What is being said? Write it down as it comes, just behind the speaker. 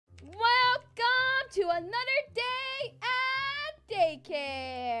to another day at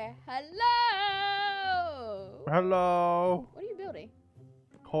Daycare. Hello. Hello. What are you building?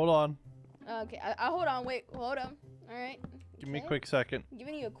 Hold on. Okay, I hold on. Wait, hold on. All right. Give me a quick second. I'm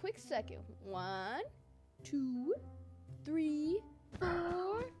giving you a quick second. 1, 2, 3,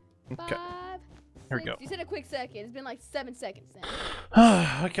 4, Okay. 5. Here we go. You said a quick second. It's been like 7 seconds now.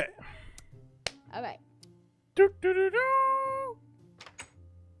 Okay. All right. Do, do, do, do.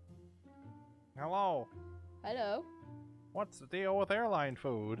 Hello. Hello. What's the deal with airline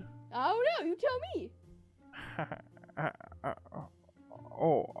food? I don't know. You tell me.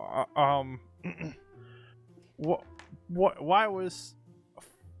 What? Why was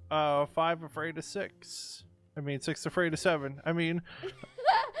 5 afraid of 6? I mean, 6 afraid of 7. I mean,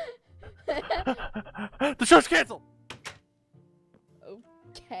 the show's canceled.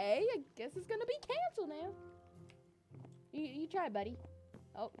 Okay, I guess it's gonna be canceled now. You try, buddy.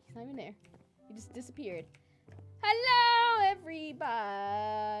 Oh, he's not even there. He just disappeared. Hello,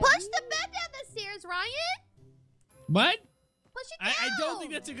 everybody. Push the bed down the stairs, Ryan. What? Push it down. I don't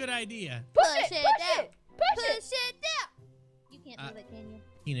think that's a good idea. Push it down. Push it. Push it down. You can't do that, can you?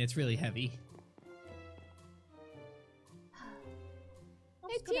 Tina, it's really heavy.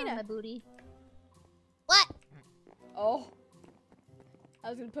 Hey, Tina. My booty. What? Oh. I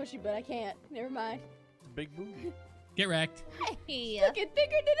was gonna push you, but I can't. Never mind. Big booty. Get wrecked. Hey. Looking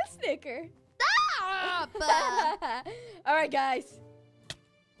thicker than a Snicker. Stop. All right, guys.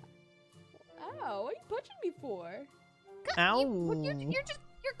 Ow, what are you punching me for? Ow.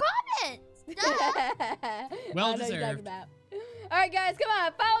 Your comments. Duh. Well I know what you're deserved. talking about. All right, guys, come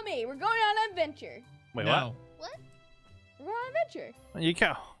on, follow me. We're going on an adventure. Wait, No. What? We're going on an adventure. what? You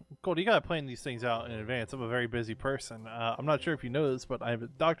can't. Gold, you gotta plan these things out in advance. I'm a very busy person. I'm not sure if you know this, but I have a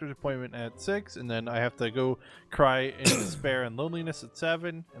doctor's appointment at 6, and then I have to go cry in despair and loneliness at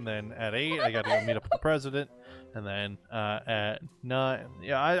 7, and then at 8 I gotta go meet up with the president, and then at 9,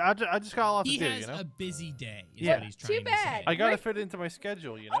 yeah, I just got a lot to He do, has you know. a busy day. Is Yeah. what he's trying Too to bad. say. I gotta Right. fit it into my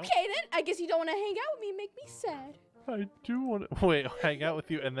schedule, you know. Okay, then. I guess you don't want to hang out with me and make me sad. I do want to wait, hang out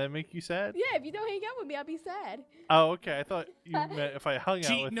with you and then make you sad. Yeah, if you don't hang out with me, I'll be sad. Oh, okay. I thought you meant if I hung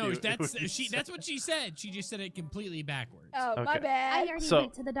out with No, you. it would that's be sad. that's what she said. She just said it completely backwards. Oh, my Okay. bad. I already So-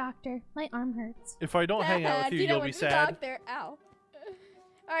 went to the doctor. My arm hurts. If I don't hang out with you, Tina you'll went be to the sad. doctor. Ow. All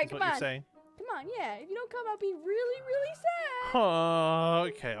right, Is come what you're on. saying? Come on, yeah. If you don't come, I'll be really, really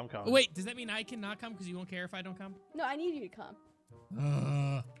sad. Okay, I'm coming. Wait, does that mean I cannot come because you won't care if I don't come? No, I need you to come.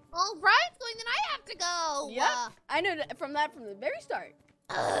 Well, Ryan's going, then I have to go. Yep. I know that from the very start.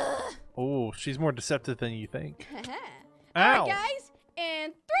 Oh, she's more deceptive than you think. All Ow! right, guys.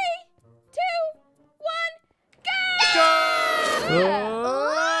 And 3, 2, 1, go!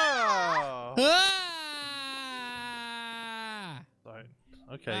 Oh! Ah! Sorry.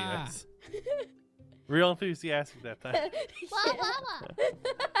 Okay, Ah. guys. Real enthusiastic that time. Wah, wah,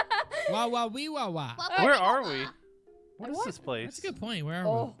 Wah wah wee wah wah. wah. Where are we? What is What? this place? That's a good point. Where are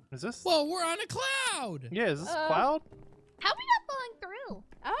Oh, Is this? we? Whoa, we're on a cloud. Yeah, is this a Uh, cloud? How are we not falling through?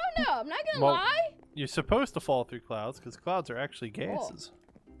 I don't know. I'm not gonna Well- lie. You're supposed to fall through clouds because clouds are actually gases.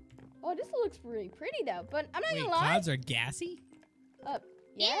 Oh, this looks really pretty though. But I'm not Wait, gonna lie. clouds are gassy? Yeah.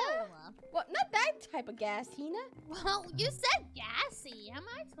 Ew. Well, not that type of gas, Tina. Well, you said gassy. How am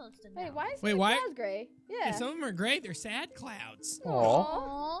I supposed to know? Hey, why is Wait, the why- clouds gray? Yeah, Yeah. some of them are gray. They're sad clouds. Aw.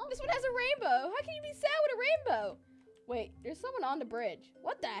 Aw. This one has a rainbow. How can you be sad with a rainbow? Wait, there's someone on the bridge.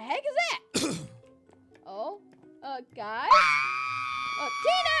 What the heck is that? Oh, guys?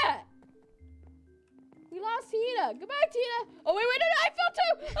 Tina! We lost Tina. Goodbye, Tina. Oh, wait, no, I fell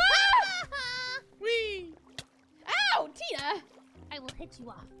too. Ah! Whee! Ow, Tina. I will hit you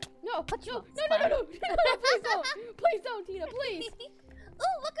off. No, Put you no, on no, no, no, no, no, please don't. Please don't, Tina, please.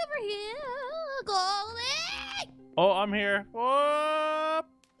 Oh, look over here, Goldy! Oh, I'm here. Whoop!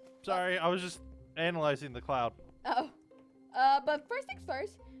 Sorry, I was just analyzing the cloud. Oh, but first things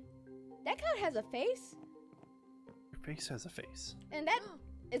first, that cloud has a face, Your face has a face. and that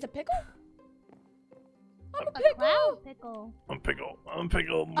is a pickle? I'm a A pickle. cloud pickle. I'm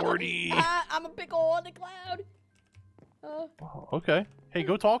pickle, Morty. I'm a pickle on the cloud. Oh, okay. Hey,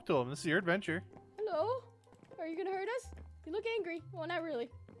 go talk to him. This is your adventure. Hello? Are you gonna hurt us? You look angry. Well, not really.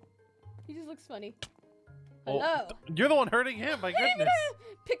 He just looks funny. Oh, Hello? you're the one hurting him. My goodness.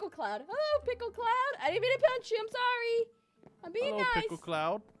 Pickle Cloud. Hello, Pickle Cloud. I didn't mean to punch you. I'm sorry. I'm being Hello, nice. Pickle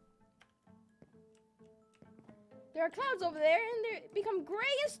Cloud. There are clouds over there, and they become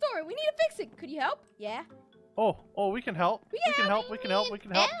gray and stormy. We need to fix it. Could you help? Yeah. Oh, we can help. We can help. We can help. We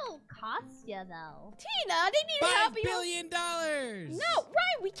can help. It'll cost you, though. Tina, they need help. $5 billion. No,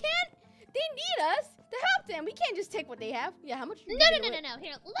 right? We can't. They need us to help them. We can't just take what they have. Yeah, how much? No.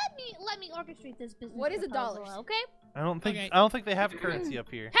 Here, let let me orchestrate this business. What is proposal, $1? Okay. I don't think Okay. they have currency up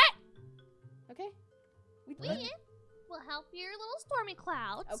here. Okay. We will help your little stormy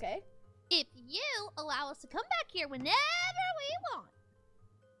clouds. Okay. If you allow us to come back here whenever we want.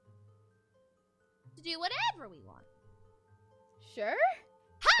 To do whatever we want. Sure.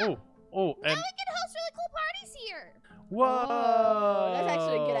 Oh, Now and we can host really cool parties here. whoa! Oh, that's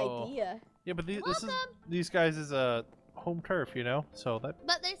actually a good idea. Yeah, but Welcome. these guys is a home turf, you know. So that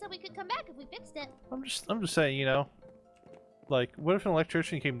But they said we could come back if we fixed it. I'm just saying, you know. Like, what if an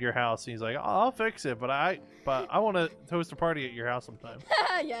electrician came to your house and he's like, "I'll fix it, but I want to host a party at your house sometime."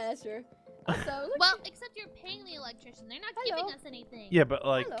 Yeah, that's true. Also, look. Well, except you're paying the electrician. They're not Hello. giving us anything. Yeah, but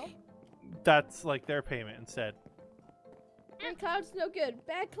like, Hello. that's like their payment instead. Green cloud's no good.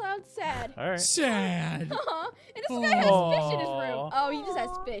 Bad cloud's sad. All right. Sad. And this guy has fish in his room. Aw. Oh, he just has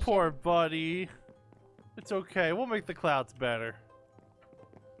fish. Poor buddy. It's okay. We'll make the clouds better.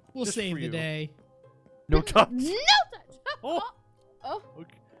 We'll Just save for the you. day. No touch. No touch. Oh. Oh.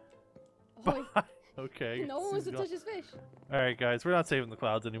 Okay. Oh, Okay. no one wants to touch his fish. All right, guys. We're not saving the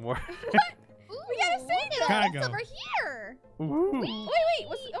clouds anymore. Ooh, We gotta save look them. at Gotta what's go. over here. Ooh. Wait,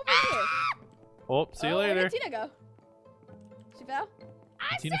 what's over here? Oh, see you Where later. did Tina go? She fell?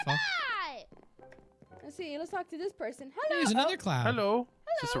 I Tina fell. survived. Let's see. Let's talk to this person. Hello. There's another cloud. Hello.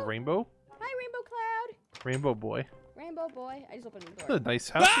 Is this a Hello. rainbow? Hi, Rainbow Cloud. Rainbow boy. Rainbow Boy. I just opened the What door. a nice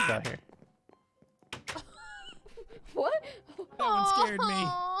house you got here. What? That one scared me.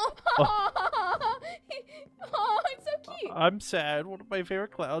 Aw. Oh, it's so cute. I'm sad. One of my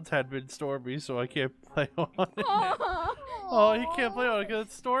favorite clouds had been stormy, so I can't play on it. Aw. Oh, he can't play on it because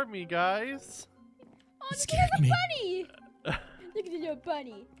it's stormy, guys. Oh, It look scared at the me. bunny. Look at the little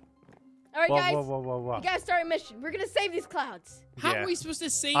bunny. All right, Whoa, guys. whoa, whoa, whoa, whoa. We gotta start a mission. We're gonna save these clouds. How Yeah. are we supposed to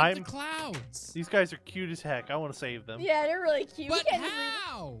save I'm- the clouds? These guys are cute as heck. I want to save them. Yeah, they're really cute. But we can't just leave them.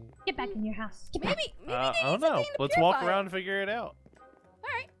 how? Get back in your house. Get back. Maybe they I need don't know. something to Let's walk purify around it. and figure it out. All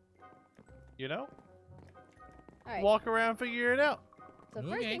right. You know? All right. Walk around and figure it out. So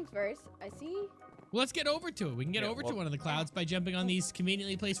first Okay. things first. I see. Well, let's get over to it. We can get Yeah, over well- to one of the clouds by jumping on these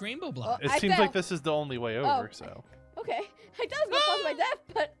conveniently placed rainbow blocks. It I seems fell. like this is the only way over, so. Okay. I thought I was gonna fall to my death,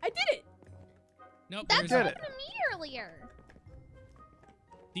 but I did it. Nope, That's Did what it. happened to me earlier.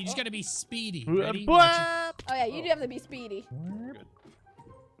 you just gotta be speedy. Blah, Ready? blah. Watch Oh yeah, you do have to be speedy. it.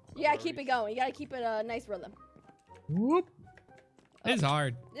 You gotta keep it going. You gotta keep it a nice rhythm. Whoop. This is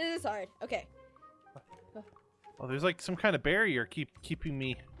hard. This is hard. Okay. Oh, there's like some kind of barrier keeping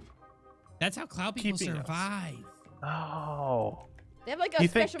me. That's how cloud people Keeping us. survive. Oh. They have like Do a you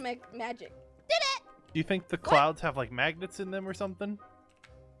think- special magic. Do you think the clouds have like magnets in them or something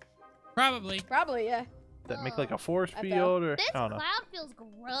Probably. Probably, yeah. that make like a force I fell. field or This I don't know. cloud feels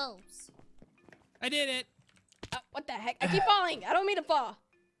gross. I did it. What the heck? I keep falling. I don't mean to fall.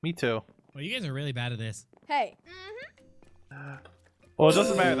 Me too. Well, you guys are really bad at this. Hey. Well, it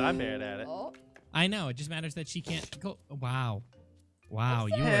doesn't matter that I'm bad at it. Oh. I know. It just matters that she can't go. Wow. Wow,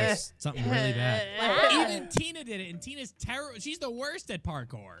 What's you that? were something really bad. Wow. Even Tina did it, and Tina's terrible. She's the worst at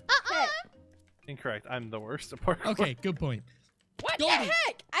parkour. Hey. Incorrect. I'm the worst at parkour. Okay, good point. What Goldy. the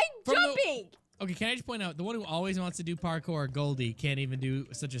heck? I'm From the- jumping. Okay, can I just point out the one who always wants to do parkour, Goldy, can't even do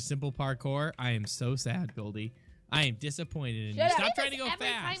such a simple parkour. I am so sad, Goldy. I am disappointed in you. Shut up. Stop trying to go Every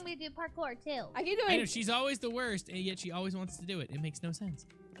fast. time we do parkour too. I keep I doing know she's always the worst, and yet she always wants to do it. It makes no sense.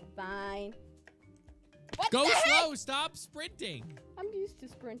 fine. What Go the heck? slow. Stop sprinting. I'm used to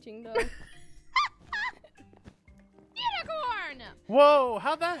sprinting though. Unicorn! Whoa!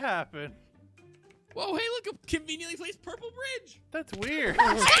 How'd that happen? Whoa, hey, look, a conveniently placed purple bridge. That's weird.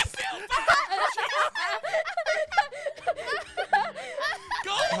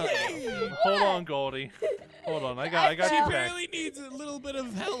 Goldy! Hold on, Goldie. Hold on. I got She you back. barely needs a little bit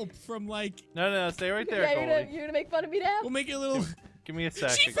of help from, like, No, stay right there, yeah, Goldie. you're gonna make fun of me now? we'll make it a little... Give me a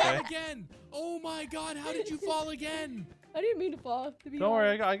sec, She fell okay? again. Oh, my God, how did you fall again? I didn't mean to fall. To be Don't worry,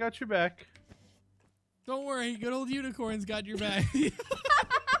 honest. I got you back. Don't worry, good old unicorn's got your back.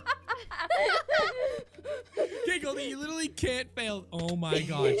 Okay, Goldie, you literally can't fail. Oh my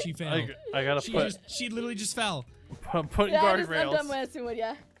God, she failed. I gotta She literally just fell. I'm putting Yeah, I'm guardrails. done messing with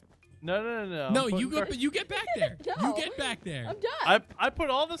ya. No. No, I'm you putting go. You get back there. No. You get back there. I'm done. I put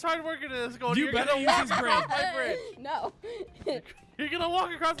all this hard work into this, Goldie. You You're better gonna use walk this across bridge. my bridge. No. You're gonna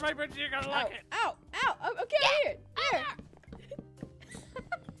walk across my bridge. You're gonna Ow, like it. ow, ow. Okay, here. Here.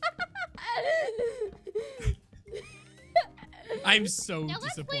 I'm so Now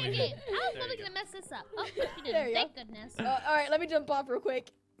let's play a disappointed. game. I was There probably you gonna mess this up. Oh, she There didn't. you Thank goodness. All right, let me jump off real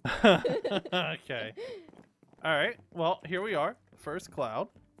quick. Okay. All right. Well, here we are. First cloud.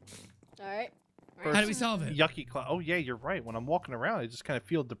 All right. Or How do we solve it? yucky cloud. Oh yeah, you're right. When I'm walking around, I just kind of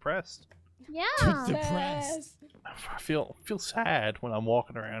feel depressed. Yeah. Depressed. I feel sad when I'm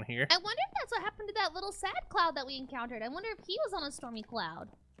walking around here. I wonder if that's what happened to that little sad cloud that we encountered. I wonder if he was on a stormy cloud.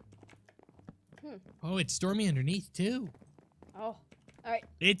 Oh, it's stormy underneath too. Oh, all right.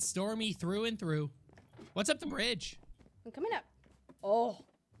 It's stormy through and through. What's up the bridge? I'm coming up. Oh,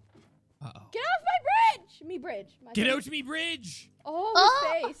 Uh-oh. get off my bridge! Me bridge. My Get face. out to me, bridge!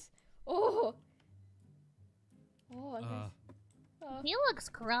 Oh, his face. Oh. Oh. nice. He looks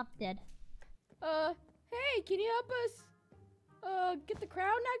corrupted. Hey, can you help us? Get the crown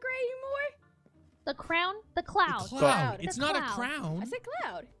not gray anymore? The crown? The cloud. The cloud. Cloud. It's The not a cloud. crown. I said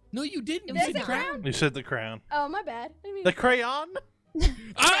cloud. No, you didn't. It You was said a crown. crown. You said the crown. Oh, my bad. I mean, The crayon?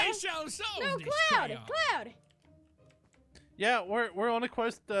 I shall solve no, this cloud. crayon. Cloud. Yeah, we're on a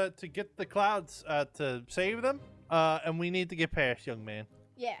quest to get the clouds to save them. And we need to get past, young man.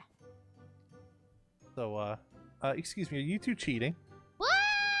 Yeah. So, excuse me, are you two cheating? What?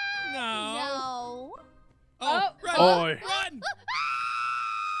 No. No. Oh, Oh, run! Oi. Run!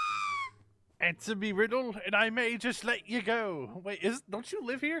 Answer me riddle, and I may just let you go. Wait, don't you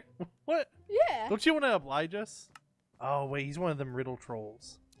live here? What? Yeah. Don't you want to oblige us? Oh, wait, he's one of them riddle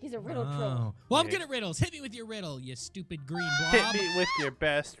trolls. He's a riddle troll. Oh. Well, I'm Yeah. good at riddles. Hit me with your riddle, you stupid green blob. Hit me with your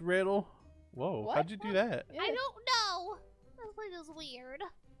best riddle. Whoa, What? how'd you do that? Yeah. I don't know. This place is weird.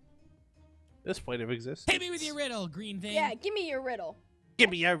 This plate of existence. Hit me with your riddle, green thing. Yeah, give me your riddle. Give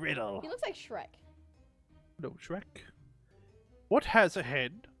me a riddle. He looks like Shrek. No, Shrek. What has a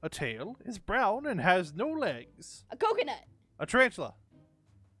head, a tail, is brown, and has no legs? A coconut. A tarantula.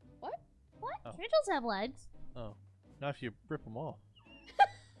 What? Oh. Turtles have legs. Oh, not if you rip them off.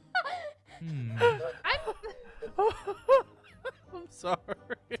 Hmm. I'm sorry.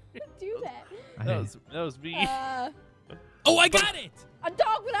 Do that. That was me. Oh, I got it! A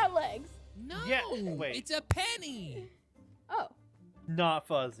dog without legs. No, Yeah, wait. it's a penny. Oh, Not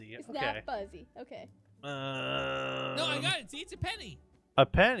fuzzy. it's Okay. not fuzzy. Okay. No, I got it. See, it's a penny. A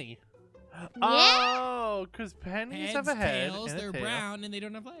penny. Yeah. Oh, because pennies Heads, have a head tails, and a they're tail. brown, and they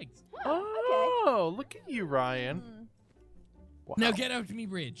don't have legs. Oh, look at you, Ryan. Hmm. Wow. Now get out to me,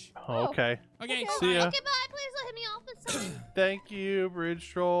 bridge. Oh, okay. Okay. See ya. Okay, bye. Please don't hit me off this time. Thank you, bridge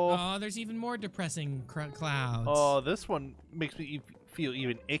troll. Oh, there's even more depressing clouds. Oh, this one makes me feel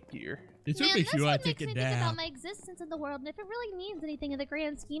even ickier. this Man, one makes this you one want to makes take me a think about nap. my existence in the world and if it really means anything in the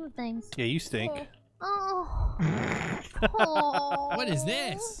grand scheme of things. Yeah, you stink. Oh. Oh. Oh. What is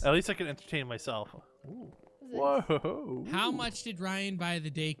this? At least I can entertain myself. Ooh. Is it- Whoa. How much did Ryan buy the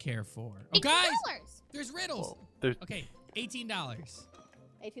daycare for? Oh, $8. guys, there's riddles. Whoa. There's, Okay, $18.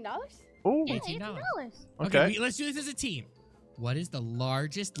 $18? ooh. Yeah, $18. $18. Okay. Let's do this as a team. What is the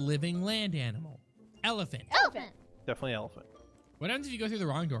largest living land animal? Elephant. Elephant. Definitely elephant. What happens if you go through the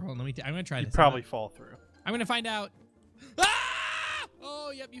wrong door? Hold on, I'm gonna try You this. probably fall through. I'm gonna find out. Ah!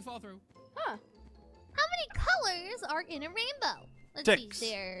 Oh, yep, you fall through. Huh. How many colors are in a rainbow? Let's 6.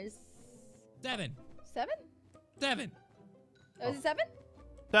 see. There's 7. 7? 7. Oh, is it 7?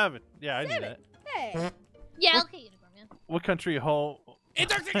 7. Yeah, I knew 7. that. Hey. yeah. What? Okay, Unicorn Man. What country home?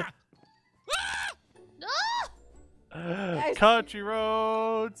 Antarctica. Ah! Ah! Country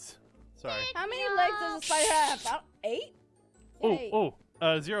roads. Sorry. How many legs does a spider have? About 8? Oh,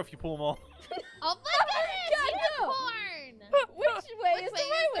 0 if you pull them all. Oh my goodness! God, Unicorn. Which way is Which the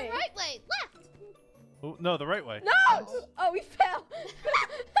way right is way? the right way? Left. Oh, no, the right way. No! Oh, we fell.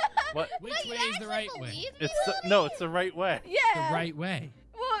 What? Which Wait, you way is the actually right way? believe me, It's Goldie? no, it's the right way. Yeah. The right way.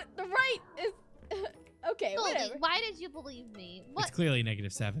 Well, the right is. Okay, Goldie, whatever. why did you believe me? What? It's clearly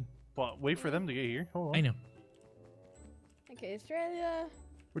 -7. Well, wait for them to get here. Hold on. I know. Okay, Australia.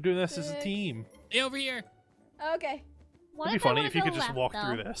 We're doing this as a 6. team. Hey, over here. Okay. What It'd be if I funny wanna if you go could just left, walk though?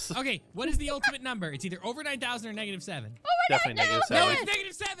 through this. Okay, what is the ultimate number? It's either over 9,000 or -7. Oh, we're Definitely not -7. No, down.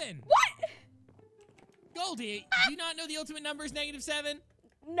 it's -7. What? Goldie, do you not know the ultimate number is -7?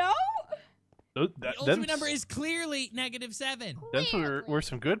 No? The ultimate number is clearly -7. Them were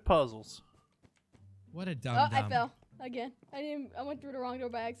some good puzzles. What a dumb Oh, dumb. I fell again. I went through the wrong door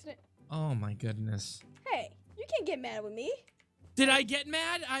by accident. Oh my goodness. Hey, you can't get mad with me. Did I get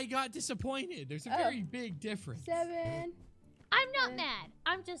mad? I got disappointed. There's a Oh. very big difference. 7. I'm not mad.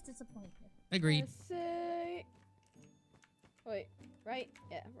 I'm just disappointed. Agreed. 6. Wait, right?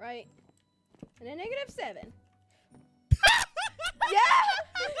 Yeah, right. And then -7. Yeah!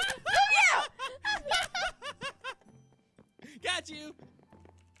 Got you.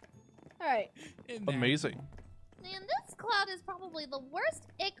 All right. In there. Amazing. Man, this cloud is probably the worst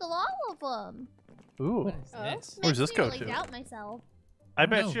ick of all of them. Ooh. What is Oh. this? Where's this Makes me go really to? doubt myself. I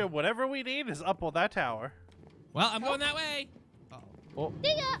bet No. you whatever we need is up on that tower. Well, I'm going that way. Oh. Oh,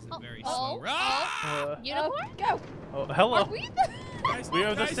 See ya. This is a very Oh, slow run. Unicorn? Go. oh, hello. Are we the... Guys, We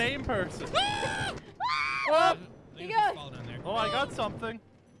are the guys. same person. Oh, You you just go. fall down there. Oh, I got something.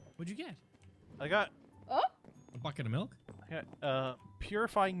 What'd you get? I got Oh, A bucket of milk?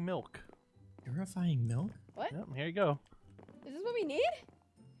 purifying milk. Purifying milk? what? Yep, here you go. Is this what we need?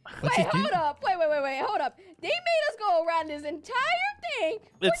 What's Wait, it do? hold up. Wait, hold up. They made us go around this entire thing.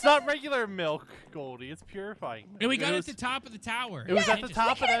 It's not regular milk, Goldie. It's purifying milk. And we got it was- at the top of the tower. It was Yeah, at the Just- top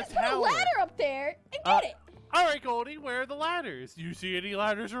We of can't that just put a tower. ladder up there and Uh, get it. All right, Goldie, where are the ladders? You see any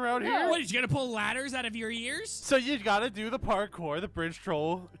ladders around here? What, you gonna pull ladders out of your ears? So you gotta do the parkour, the bridge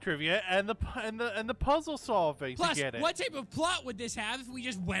troll trivia, and the puzzle solving Plus, to get it. what type of plot would this have if we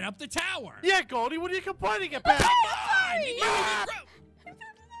just went up the tower? Yeah, Goldie, what are you complaining about? Come on! sorry. You even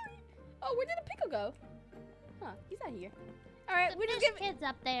Oh, where did the pickle go? Huh, he's not here. All right, The we're just fish giving. kid's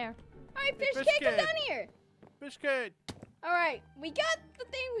up there. All right, fish Fish kid, come kid. down here. Fish kid, All right, we got the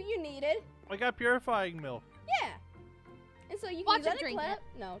thing you needed. I got purifying milk. Yeah. And so you can Watch use him that to drink clap. it.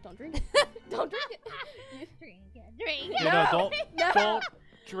 No, don't drink it. Don't drink it. Drink it, drink You it. know, don't No. don't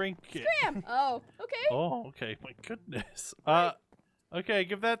drink it. Scram. Oh, okay. Oh, okay. My goodness. Okay,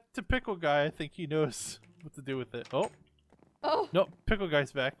 give that to Pickle Guy. I think he knows what to do with it. Oh, Oh. no, Pickle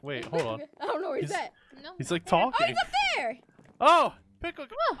Guy's back. Wait, hold on. I don't know where he's He's- at. No. He's like Oh, talking. he's up there. Oh, Pickle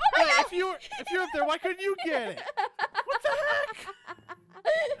Guy. Oh my Wait, God. if you're up there, why couldn't you get it? What the heck?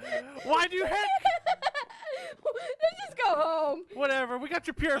 Why do you heck? Let's just go home. Whatever. We got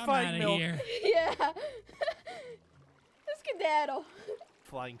your I'm purifying out of milk. here. Yeah. Let's skedaddle.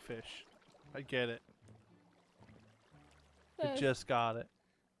 Flying fish. I get it. I Uh, just got it.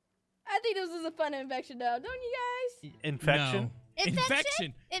 I think this is a fun infection, though, don't you guys? Infection. No.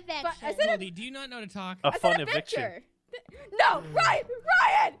 Infection? But I said Goldie, do you not know to talk? A I said fun adventure. eviction. No, Ryan!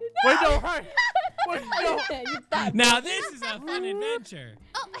 No! Wait, no, right. Wait, no. You thought- Now this is a fun adventure.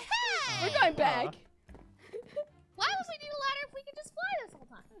 Oh, hey! We're going back. Why would we need a ladder if we could just fly this whole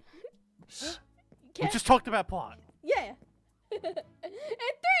time? We Can't- just talked about plot. Yeah. In 3,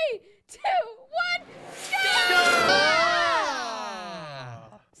 2, 1, go!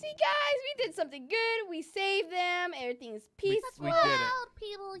 See, guys, we did something good. We saved them. Everything's peaceful. We did it. Cloud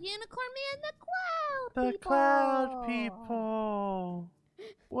people, unicorn man, the cloud The people. cloud people.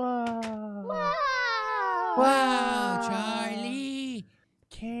 Whoa. Wow. Wow, Charlie.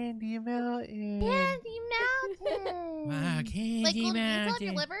 Candy Mountain. Candy Mountain. Wow, Candy Like, Goldy, do you still have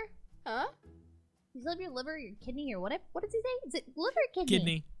your Mountain. liver? Huh? You still have your liver, your kidney, or what? What does he say? Is it liver or kidney?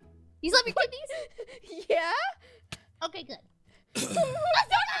 Kidney. You still have your kidneys? Yeah? Okay, good. Oh,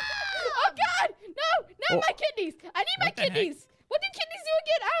 God! No! Not Oh. my kidneys! I need my What the heck? kidneys! What did kidneys do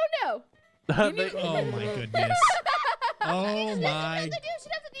again? I don't know. They- Oh my goodness. Oh She my. doesn't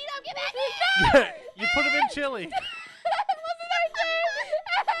need them. Get back here! you put them in chili.